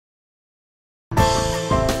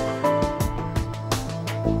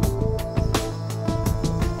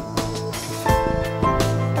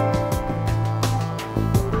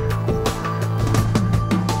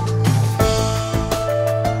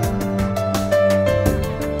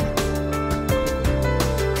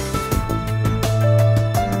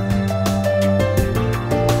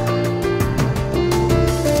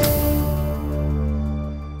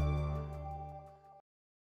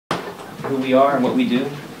what we do.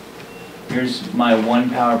 Here's my one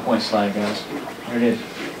PowerPoint slide, guys. There it is.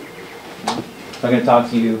 So I'm going to talk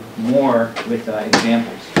to you more with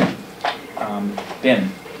examples.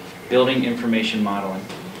 BIM, Building Information Modeling.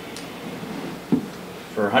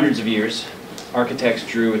 For hundreds of years, architects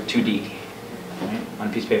drew a 2D, right, on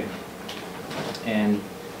a piece of paper. And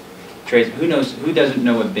who doesn't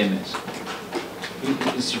know what BIM is?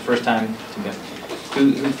 This is your first time to BIM.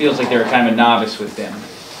 Who feels like they're kind of a novice with BIM?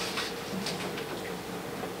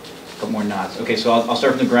 A couple more nods. Okay, so I'll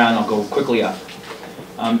start from the ground, I'll go quickly up.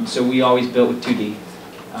 So we always built with 2D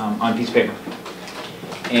on a piece of paper.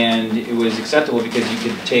 And it was acceptable because you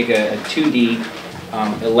could take a 2D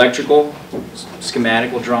electrical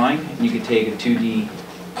schematical drawing, and you could take a 2D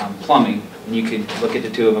plumbing, and you could look at the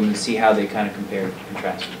two of them and see how they kind of compared and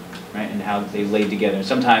contrasted, right? And how they laid together. And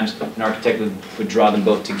sometimes an architect would draw them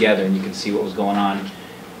both together, and you could see what was going on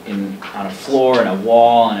a floor, and a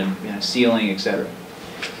wall, and a ceiling, etc.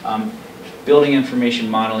 Building information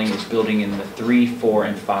modeling is building in the 3, 4,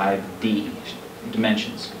 and 5D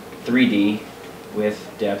dimensions. 3D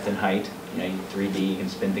with depth and height. 3D, you can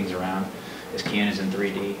spin things around. This can is in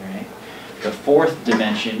 3D, right? The fourth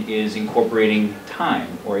dimension is incorporating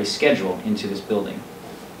time or a schedule into this building.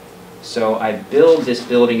 So I build this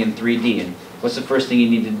building in 3D, and what's the first thing you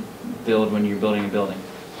need to build when you're building a building?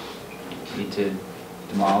 You need to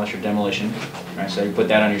demolish or demolition, right? So you put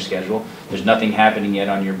that on your schedule. There's nothing happening yet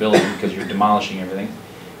on your building because you're demolishing everything.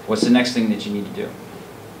 What's the next thing that you need to do?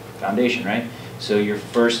 Foundation, right? So your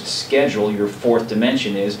first schedule, your fourth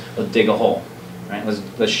dimension is, let's dig a hole, right?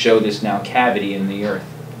 Let's show this now cavity in the earth.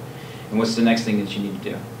 And what's the next thing that you need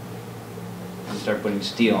to do? You start putting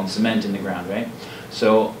steel and cement in the ground, right?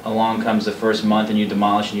 So along comes the first month and you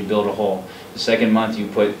demolish and you build a hole. The second month you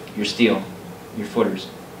put your steel, your footers,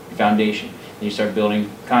 your foundation. Then you start building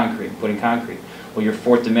concrete, putting concrete. Well, your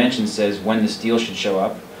fourth dimension says when the steel should show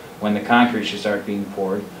up, when the concrete should start being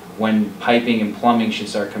poured, when piping and plumbing should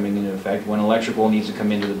start coming into effect, when electrical needs to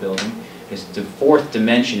come into the building. The fourth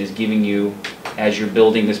dimension is giving you, as you're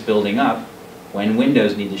building this building up, when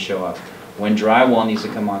windows need to show up, when drywall needs to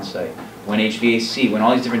come on site, when HVAC, when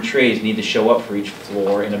all these different trades need to show up for each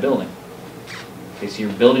floor in a building. Okay, so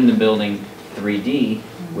you're building the building 3D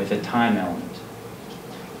with a time element.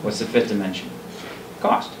 What's the fifth dimension?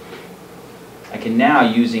 Cost. I can now,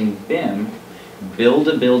 using BIM, build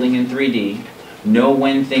a building in 3D, know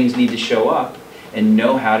when things need to show up, and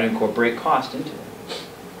know how to incorporate cost into it.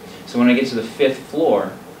 So when I get to the 5th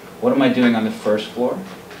floor, what am I doing on the 1st floor?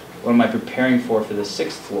 What am I preparing for the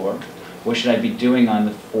 6th floor? What should I be doing on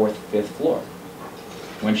the 4th, 5th floor?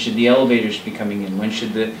 When should the elevators be coming in? When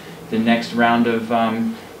should the next round of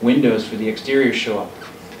windows for the exterior show up?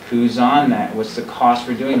 Who's on that? What's the cost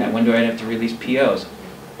for doing that? When do I have to release POs?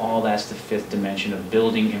 All that's the 5th dimension of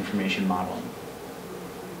building information modeling.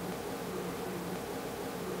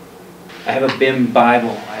 I have a BIM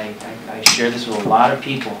Bible. I share this with a lot of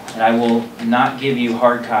people, and I will not give you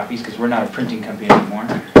hard copies because we're not a printing company anymore.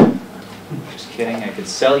 Just kidding. I could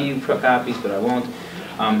sell you copies, but I won't.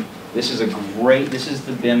 This is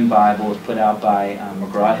the BIM Bible. It's put out by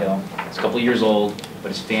McGraw-Hill. It's a couple years old,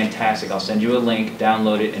 but it's fantastic. I'll send you a link,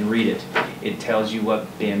 download it, and read it. It tells you what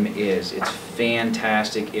BIM is. It's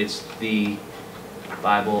fantastic. It's the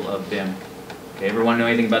Bible of BIM. Okay, ever want to know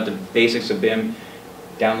anything about the basics of BIM?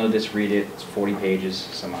 Download this, read it. It's 40 pages,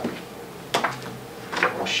 some odd.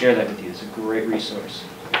 I'll share that with you. It's a great resource.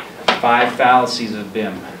 5 fallacies of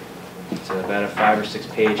BIM. It's about a 5 or 6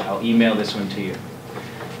 page. I'll email this one to you.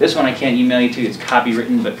 This one I can't email you to. It's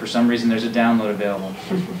copywritten, but for some reason there's a download available.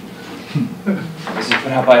 This is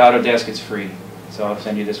put out by Autodesk. It's free. So I'll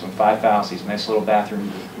send you this one. 5 fallacies. Nice little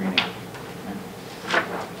bathroom reading.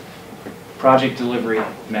 Project delivery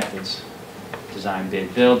methods. Design,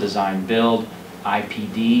 bid, build. Design, build.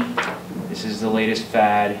 IPD. This is the latest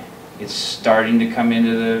fad. It's starting to come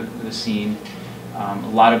into the scene. A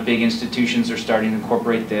lot of big institutions are starting to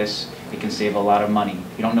incorporate this. It can save a lot of money.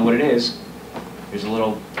 If you don't know what it is, there's a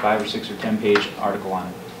little 5 or 6 or 10 page article on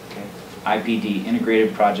it. Okay? IPD,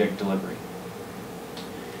 Integrated Project Delivery.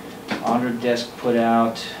 Autodesk put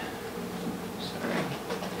out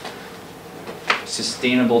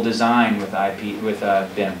Sustainable Design with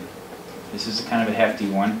BIM. This is kind of a hefty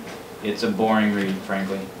one. It's a boring read,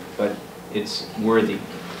 frankly, but it's worthy.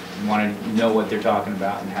 You want to know what they're talking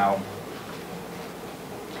about and how.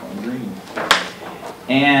 Green.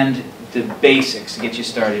 And the basics to get you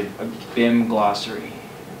started. A BIM glossary.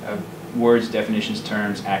 Words, definitions,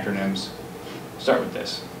 terms, acronyms. Start with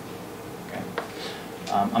this. Okay.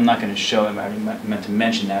 I'm not going to show it. I meant to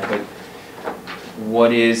mention that, but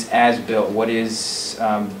what is as-built? What is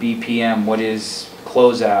BPM? What is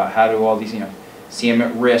closeout? How do all these, CM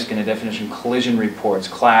at risk and a definition, collision reports,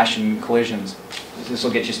 clash and collisions. This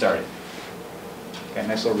will get you started. Okay,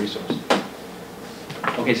 nice little resource.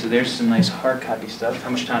 Okay, so there's some nice hard copy stuff. How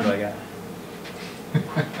much time do I got?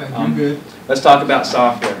 You're good. Let's talk about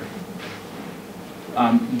software.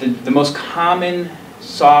 The most common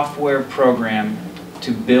software program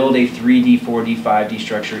to build a 3D, 4D, 5D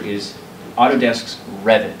structure is Autodesk's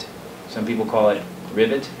Revit. Some people call it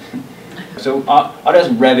Rivet. So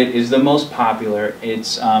Autodesk Revit is the most popular.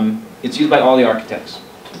 It's used by all the architects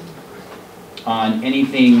on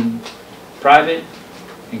anything private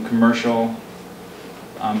and commercial.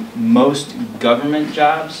 Most government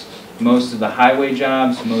jobs, most of the highway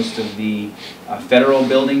jobs, most of the federal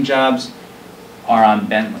building jobs are on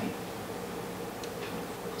Bentley.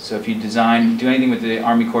 So if you do anything with the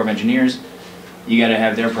Army Corps of Engineers, you got to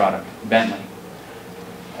have their product, Bentley.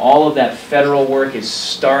 All of that federal work is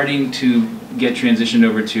starting to get transitioned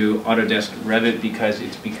over to Autodesk Revit because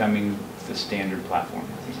it's becoming the standard platform.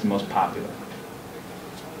 It's the most popular.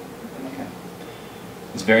 Okay.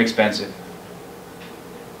 It's very expensive.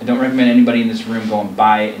 I don't recommend anybody in this room go and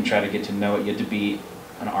buy it and try to get to know it. You have to be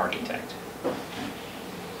an architect.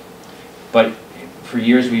 But for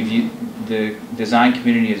years, the design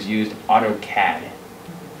community has used AutoCAD.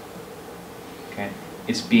 Okay,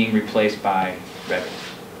 it's being replaced by Revit.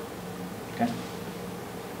 Okay,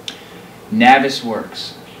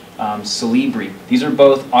 Navisworks, Celebri. These are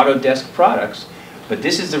both Autodesk products, but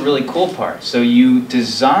this is the really cool part. So you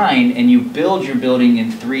design and you build your building in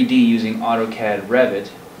 3D using AutoCAD Revit.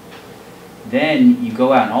 Then you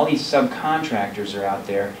go out, and all these subcontractors are out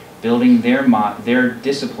there building their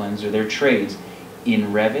disciplines or their trades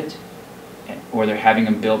in Revit, or they're having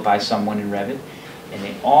them built by someone in Revit, and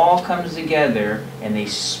it all comes together and they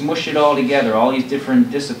smush it all together, all these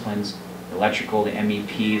different disciplines, the electrical, the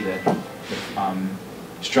MEP, the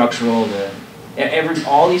structural,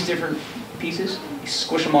 all these different pieces, you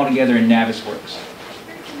squish them all together in Navisworks.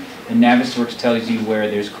 And Navisworks tells you where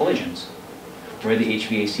there's collisions, where the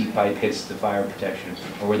HVAC pipe hits the fire protection,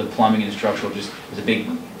 or where the plumbing and the structural just is a big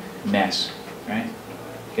mess, right?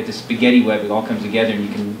 Get the spaghetti web, it all comes together and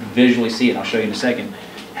you can visually see it, and I'll show you in a second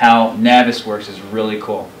how Navisworks is really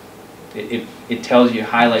cool. It tells you,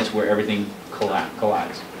 highlights where everything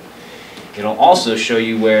collides. It'll also show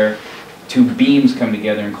you where two beams come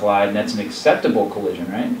together and collide, and that's an acceptable collision,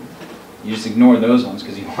 right? You just ignore those ones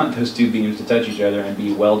because you want those two beams to touch each other and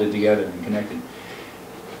be welded together and connected.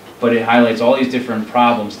 But it highlights all these different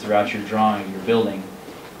problems throughout your drawing, your building,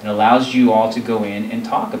 and allows you all to go in and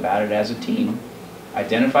talk about it as a team,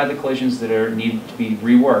 identify the collisions that need to be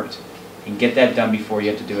reworked, and get that done before you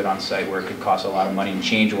have to do it on site where it could cost a lot of money and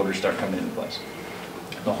change orders start coming into place.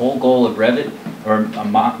 The whole goal of Revit, or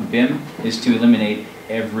BIM, is to eliminate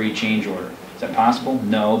every change order. Is that possible?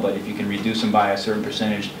 No, but if you can reduce them by a certain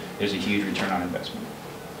percentage, there's a huge return on investment.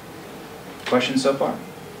 Questions so far?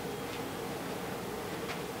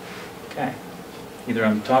 Okay. Either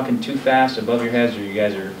I'm talking too fast above your heads or you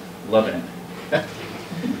guys are loving it.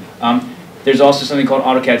 There's also something called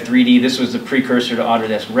AutoCAD 3D. This was the precursor to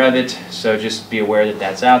Autodesk Revit, so just be aware that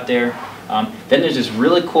that's out there. Then there's this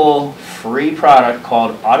really cool free product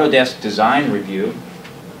called Autodesk Design Review.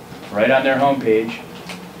 Right on their homepage,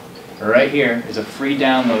 right here, is a free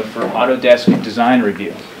download for Autodesk Design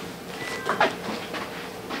Review.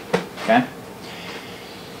 Okay?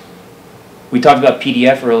 We talked about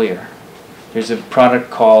PDF earlier. There's a product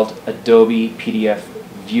called Adobe PDF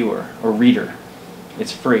Viewer or Reader.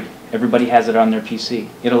 It's free. Everybody has it on their PC.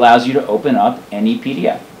 It allows you to open up any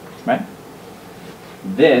PDF, right?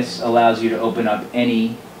 This allows you to open up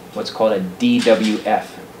any what's called a DWF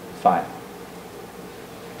file.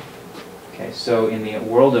 Okay, so in the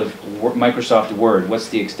world of Microsoft Word, what's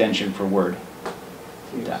the extension for Word?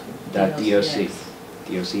 .doc. DOCX.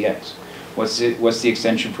 What's the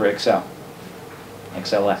extension for Excel?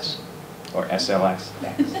 XLS or SLS.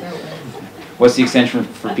 What's the extension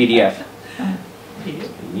for PDF?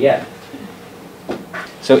 PDF.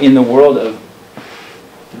 So in the world of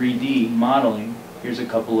 3D modeling, here's a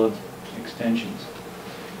couple of extensions.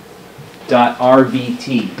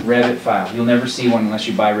 .rvt, Revit file. You'll never see one unless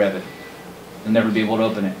you buy Revit. You'll never be able to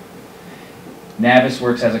open it.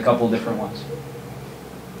 Navisworks has a couple of different ones.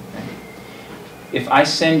 Okay. If I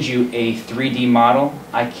send you a 3D model,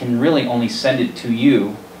 I can really only send it to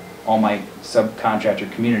you, all my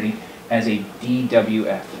subcontractor community, as a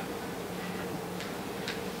DWF.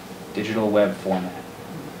 Digital web format.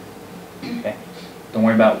 Okay? Don't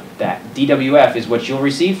worry about that. DWF is what you'll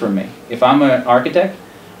receive from me. If I'm an architect,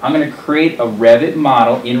 I'm going to create a Revit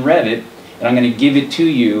model in Revit, and I'm going to give it to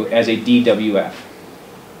you as a DWF.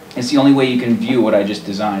 It's the only way you can view what I just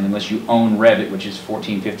designed unless you own Revit, which is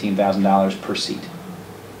 $14,000, $15,000 per seat.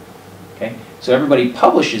 Okay? So everybody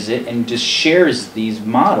publishes it and just shares these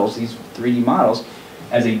models, these 3D models,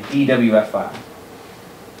 as a DWF file.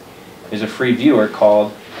 There's a free viewer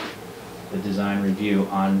called the Design Review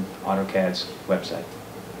on AutoCAD's website.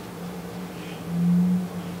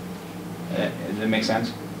 Does that make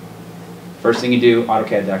sense? First thing you do,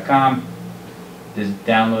 AutoCAD.com, just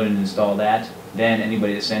download and install that. Then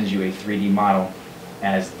anybody that sends you a 3D model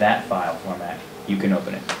as that file format, you can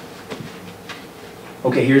open it.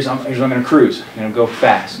 Okay, here's what I'm going to cruise. I'm going to go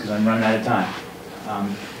fast because I'm running out of time.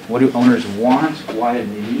 What do owners want? Why do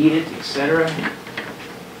they need it, etc.?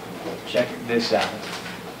 Check this out.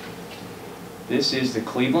 This is the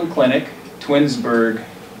Cleveland Clinic, Twinsburg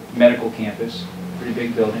Medical Campus. Pretty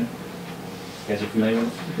big building. You guys are familiar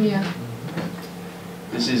with it? Yeah.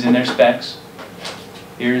 This is in their specs.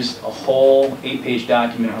 Here's a whole 8-page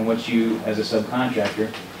document on what you, as a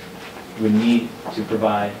subcontractor, would need to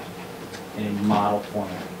provide in a model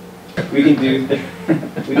format. We can do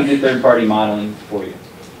third-party modeling for you.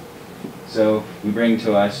 So you bring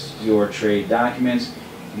to us your trade documents.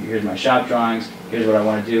 Here's my shop drawings. Here's what I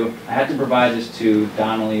want to do. I have to provide this to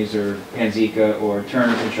Donnelly's or Panzica or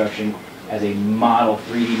Turner Construction as a model,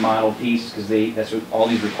 3D model piece, because that's what all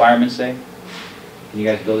these requirements say. Can you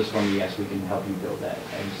guys build this for me? Yes, we can help you build that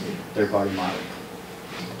as a third-party model.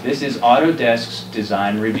 This is Autodesk's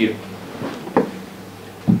Design Review.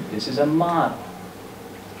 This is a model.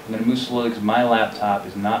 I'm going to move slowly because my laptop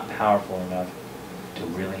is not powerful enough to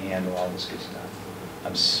really handle all this good stuff.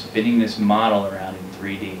 I'm spinning this model around in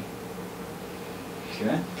 3D. See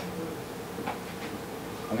that?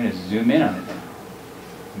 I'm going to zoom in on it now.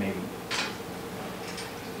 Maybe.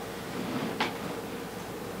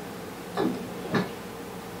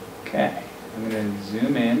 Okay, I'm going to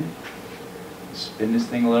zoom in, spin this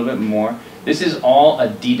thing a little bit more. This is all a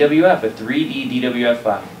DWF, a 3D DWF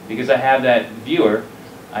file. Because I have that viewer,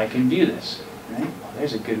 I can view this. Right? Oh,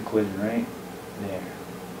 there's a good equation right there.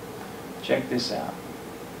 Check this out.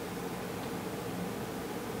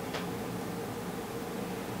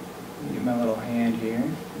 Get my little hand here,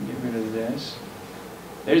 get rid of this.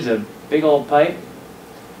 There's a big old pipe,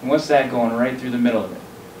 and what's that going right through the middle of it?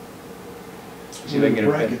 See if I can get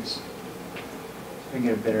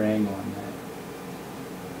a better angle on that.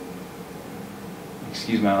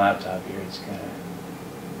 Excuse my laptop here, it's kind of...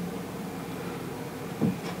 There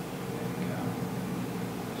we go.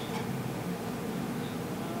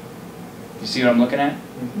 You see what I'm looking at?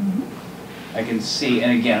 Mm-hmm. I can see,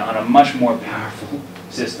 and again, on a much more powerful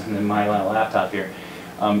system than my laptop here,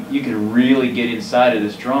 you can really get inside of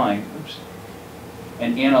this drawing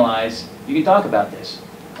and analyze. You can talk about this.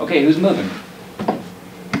 Okay, who's moving?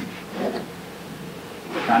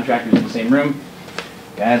 Contractors in the same room.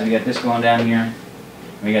 Guys, we got this going down here.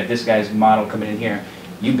 We got this guy's model coming in here.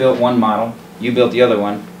 You built one model, you built the other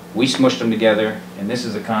one. We smushed them together, and this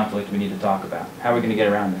is a conflict we need to talk about. How are we going to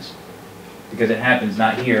get around this? Because it happens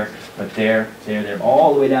not here, but there,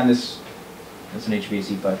 all the way down this. That's an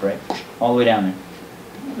HVAC pipe, right? All the way down there.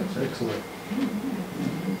 That's excellent.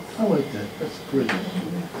 I like that. That's pretty.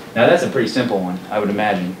 Now that's a pretty simple one, I would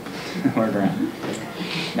imagine. Work around.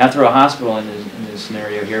 Now throw a hospital in this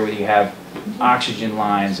scenario here where you have oxygen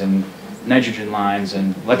lines and nitrogen lines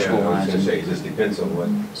and electrical lines. I was going to say, this depends on what,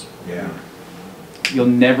 yeah. You'll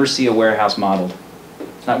never see a warehouse modeled.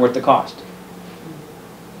 It's not worth the cost.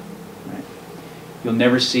 Right? You'll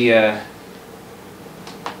never see a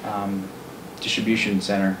distribution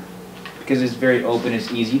center because it's very open,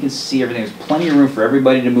 it's easy. You can see everything. There's plenty of room for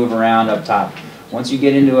everybody to move around up top. Once you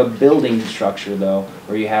get into a building structure, though,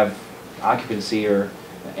 where you have occupancy or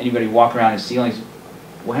anybody walk around in ceilings,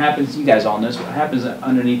 what happens, you guys all know this, what happens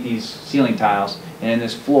underneath these ceiling tiles and in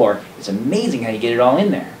this floor, it's amazing how you get it all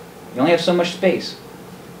in there. You only have so much space.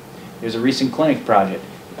 There's a recent clinic project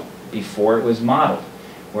before it was modeled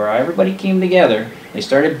where everybody came together, they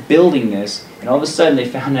started building this, and all of a sudden they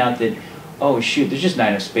found out that, oh shoot, there's just not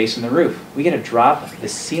enough space in the roof. We got to drop the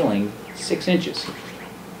ceiling 6 inches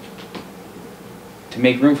to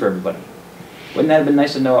make room for everybody. Wouldn't that have been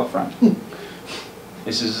nice to know up front?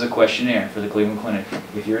 This is a questionnaire for the Cleveland Clinic.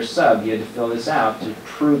 If you're a sub, you had to fill this out to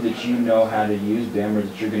prove that you know how to use BIM or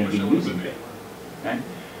that you're going to be using BIM. Okay?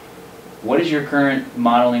 What is your current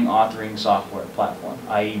modeling authoring software platform,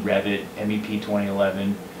 i.e. Revit, MEP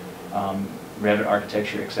 2011, Revit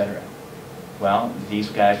Architecture, etc.? Well, these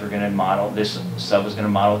guys were going to model, this sub was going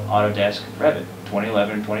to model with Autodesk Revit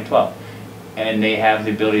 2011 and 2012. And they have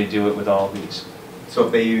the ability to do it with all of these. So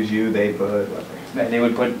if they use you, they put what? They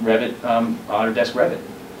would put Revit, Autodesk Revit.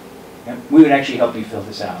 Yep. We would actually help you fill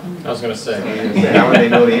this out. I was going to say. How would they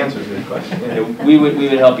know the answer to the question? Yeah, Yeah. we would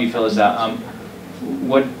help you fill this out.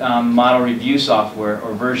 What model review software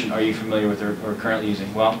or version are you familiar with or currently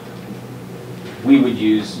using? Well, we would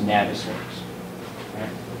use Navisworks. Right?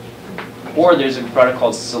 Or there's a product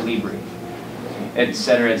called Celebri, et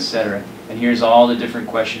cetera, et cetera. And here's all the different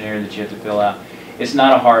questionnaire that you have to fill out. It's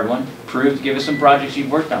not a hard one. Give us some projects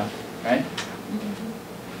you've worked on, right?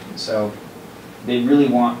 So they really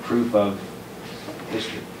want proof of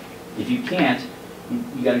history. If you can't,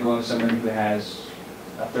 you got to go with someone who has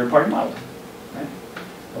a third-party model, right?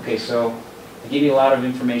 Okay, so I gave you a lot of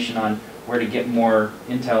information on where to get more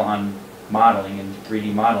intel on modeling and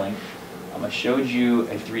 3D modeling. I showed you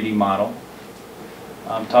a 3D model.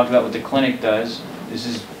 Talked about what the clinic does. This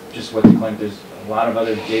is just what the clinic does. A lot of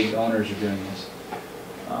other big owners are doing this.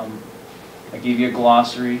 I gave you a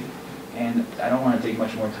glossary, and I don't want to take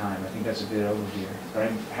much more time. I think that's a good overview. But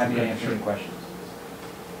I'm happy to answer any questions.